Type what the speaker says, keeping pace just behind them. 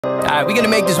Alright, we're gonna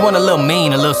make this one a little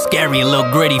mean, a little scary, a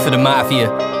little gritty for the Mafia.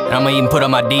 And I'm gonna even put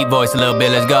on my deep voice a little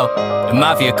bit, let's go. The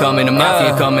Mafia coming, the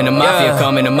Mafia coming, the Mafia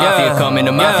coming, the Mafia coming,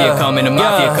 the Mafia coming, the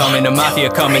Mafia coming, the Mafia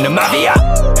coming, the Mafia.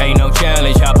 Ain't no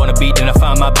challenge, hop on the beat and I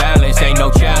find my balance. Ain't no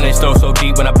challenge, throw so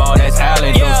deep when I ball, that's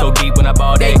Allen. Throw so deep when I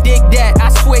ball, they dig that, I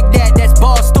swig that, that's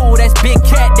ball stool, that's big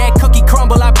cat. That cookie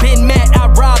crumble, I been mad, I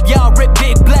rob y'all, rip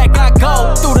big black, I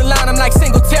go through the line, I'm like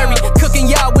Singletary, cooking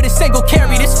y'all with a single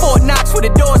carry. This Fort Knox with the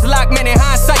doors locked, man, in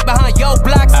hindsight behind yo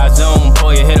blocks. I zoom,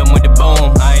 boy, you hit him with the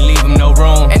boom, I ain't leave him no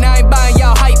room. And I ain't buying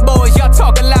y'all hype boys, y'all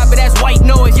talk a lot, but that's white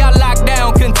noise. Y'all locked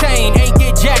down, contained, ain't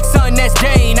get Jack, son, that's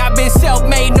Dane. I been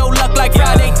self-made, no luck like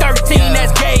Friday 13,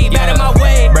 that's Gabe, out of my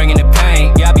way, bringing the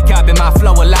pain. Y'all be copying my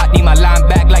flow a lot, need my line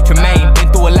back like Tremaine. Been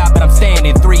through a lot, but I'm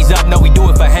standing, threes up, no, we do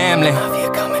it for Hamlin. Mafia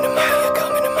coming, the Mafia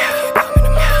coming, the Mafia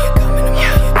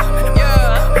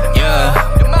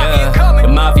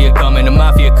coming, the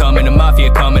Mafia coming, the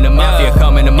Mafia coming, the Mafia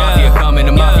coming, the Mafia coming, the Mafia coming, the Mafia coming, the Mafia coming,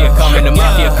 the Mafia coming, the Mafia coming, the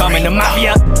Mafia coming, the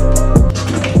Mafia.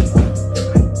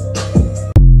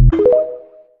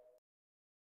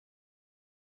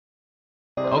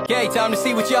 Okay, time to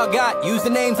see what y'all got. Use the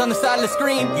names on the side of the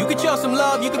screen. You can show some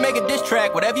love, you can make a diss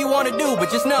track, whatever you want to do, but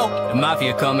just know the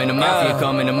Mafia coming, the Mafia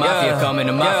coming, the Mafia coming,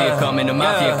 the Mafia coming, the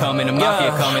Mafia coming, the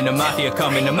Mafia coming, the Mafia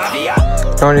coming, the Mafia.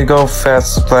 When you go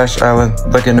fast, Splash Island,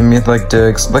 looking to me like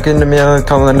Diggs, looking to me like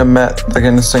calling the Matt,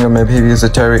 looking to single, maybe he's a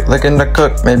Terry, looking to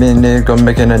cook, maybe you need to go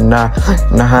making a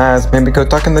highs, maybe go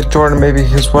talking to Jordan, maybe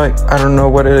he's white, I don't know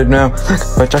what it is now,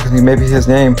 but talking maybe his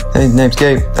name's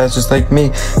Gabe, that's just like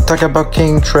me, talk about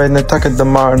King Trey, and they talking to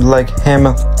Martin like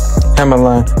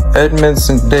Hammerline,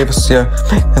 Edmondson Davis, yeah,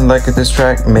 and like this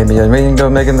track, maybe I can go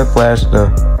making the Flash, though.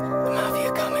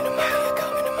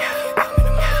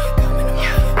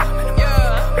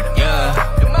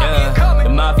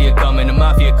 Mafia coming, the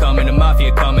Mafia coming, the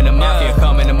Mafia coming, the Mafia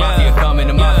coming, the Mafia coming,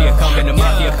 the Mafia coming, the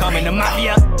Mafia coming, the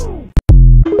Mafia.